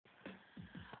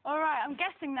All right, I'm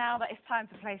guessing now that it's time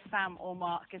to play Sam or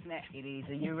Mark, isn't it? It is.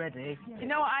 Are you ready? You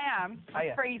know what I am? Are you?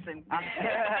 I'm freezing. I'm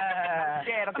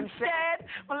scared. I'm scared.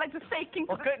 My legs are shaking.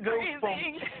 Look at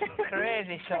freezing.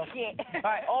 Crazy stuff.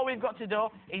 Right, all we've got to do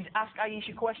is ask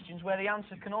Aisha questions where the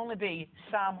answer can only be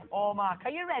Sam or Mark.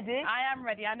 Are you ready? I am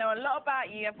ready. I know a lot about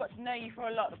you. I've got to know you for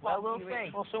a lot. Well, we'll see.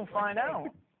 We'll soon find out.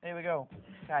 Here we go.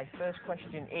 Okay, first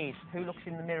question is, who looks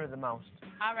in the mirror the most?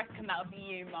 I reckon that'll be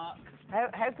you, Mark.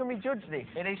 How can we judge this?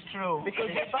 It is true. Because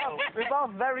we're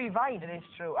both very vain. It is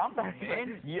true. I'm very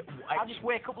vain. I just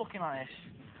wake up looking like this.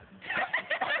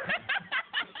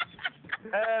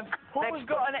 Who's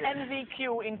got an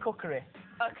NVQ in cookery?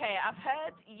 Okay, I've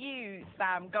heard you,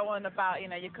 Sam, go on about,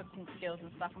 your cooking skills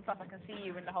and stuff. And plus, I can see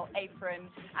you in the whole apron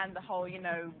and the whole,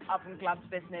 oven gloves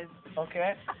business.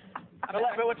 Okay. But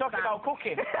we're talking about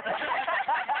cooking.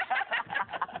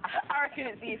 I reckon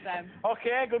it's you, Sam.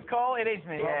 Okay, good call. It is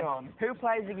me. Well done. Who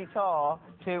plays the guitar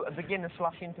to a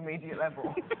beginner/intermediate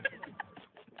level?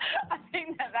 I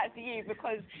think that's you,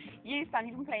 because you, Sam,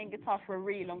 you've been playing guitar for a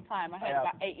really long time. I heard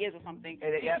about 8 years or something.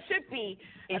 It should be.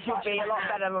 It should be a lot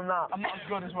better than that. I'm not as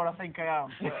good as what I think I am.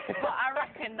 But I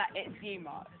reckon that it's you,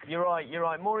 Mark. You're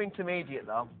right. More intermediate,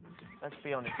 though. Let's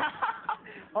be honest.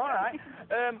 All right.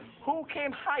 Who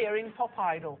came higher in Pop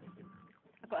Idol?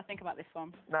 I've got to think about this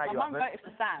one. No, My mum voted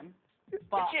for Sam.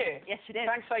 But did she? Yes, she did.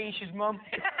 Thanks, Aisha's mum.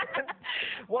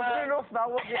 Wasn't enough, that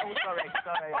was it? Oh, sorry.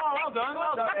 Oh, well done.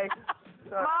 Sorry.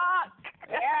 Mark!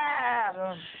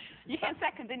 Yeah! You came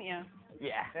second, didn't you?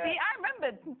 Yeah. See, I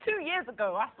remember 2 years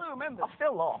ago. I still remember. I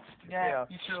still lost. Yeah.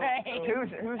 You sure?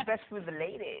 Who's best with the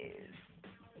ladies?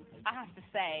 I have to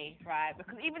say, right,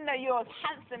 because even though you're as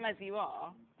handsome as you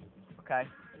are, Okay,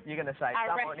 you're gonna say I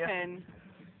Sam, aren't you? reckon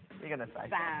You're gonna say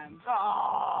Sam.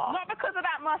 Oh. Not because of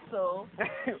that muscle.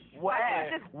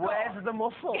 Where's the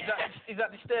muscle? Is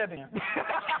that disturbing you?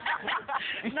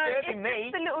 No, it's Disturbing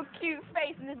me. just the little cute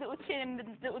face and the little chin and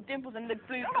the little dimples and the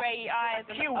blue grey eyes.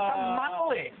 And Cute, I'm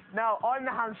manly. No, I'm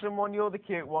the handsome one. You're the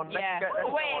cute one. Yeah. Let's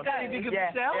go Wait, on. go. Big of Yeah,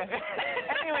 yourself.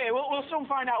 yeah. Anyway, we'll soon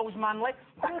find out who's manly.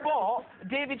 Who bought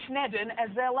David Snedden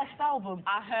as their last album?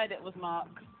 I heard it was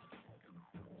Mark.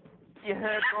 You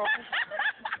heard wrong.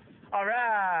 All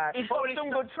right. He's Put got some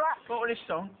good tracks. What was his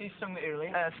song? He sung it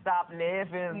earlier. Stop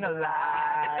living the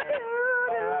lie.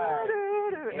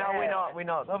 No, we're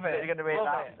not. Love it. You're going to read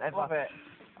that. Love it.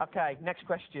 Okay, next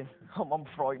question. I'm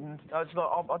frightened.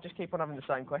 I'll just keep on having the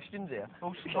same questions here.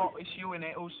 It's you in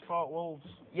it. Who support Wolves?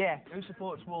 Yeah, who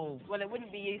supports Wolves? Well, it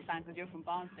wouldn't be you, Sam, because you're from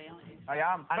Barnsley, aren't you? I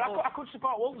am. But I could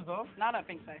support Wolves, though. No, I don't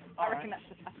think so. I reckon that's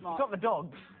Mark. It's not the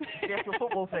Dogs. The actual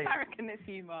football team. I reckon it's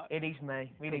you, Mark. It is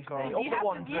me. It is me. You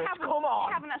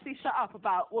haven't actually shut up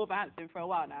about Wolverhampton for a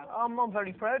while now. I'm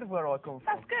very proud of where I come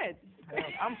from. That's good.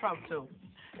 I'm proud too.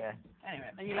 Yeah.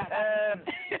 Anyway. And you like that?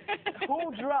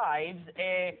 Who drives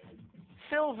a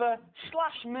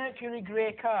silver/Mercury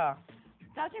grey car?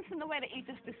 Judging from the way that he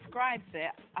just describes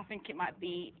it, I think it might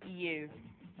be you.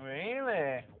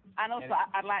 Really? And also,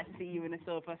 I'd like to see you in a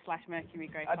silver/Mercury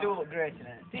grey car. I do look great in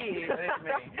it. Do you? It's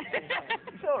me.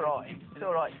 It's all right. It's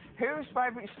all right. Whose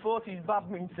favourite sport is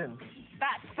badminton?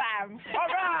 That's Sam. All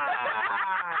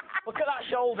right. Look at that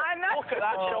shoulder. I know. Look at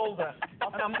that shoulder.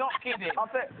 And I'm not kidding.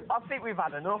 I think we've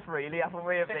had enough, really, haven't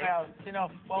we? Of this? It's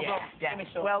enough. Well done. Yeah. Give me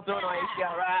some. Well done, Aisha.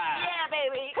 Yeah,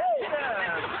 baby.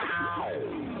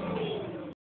 Awesome.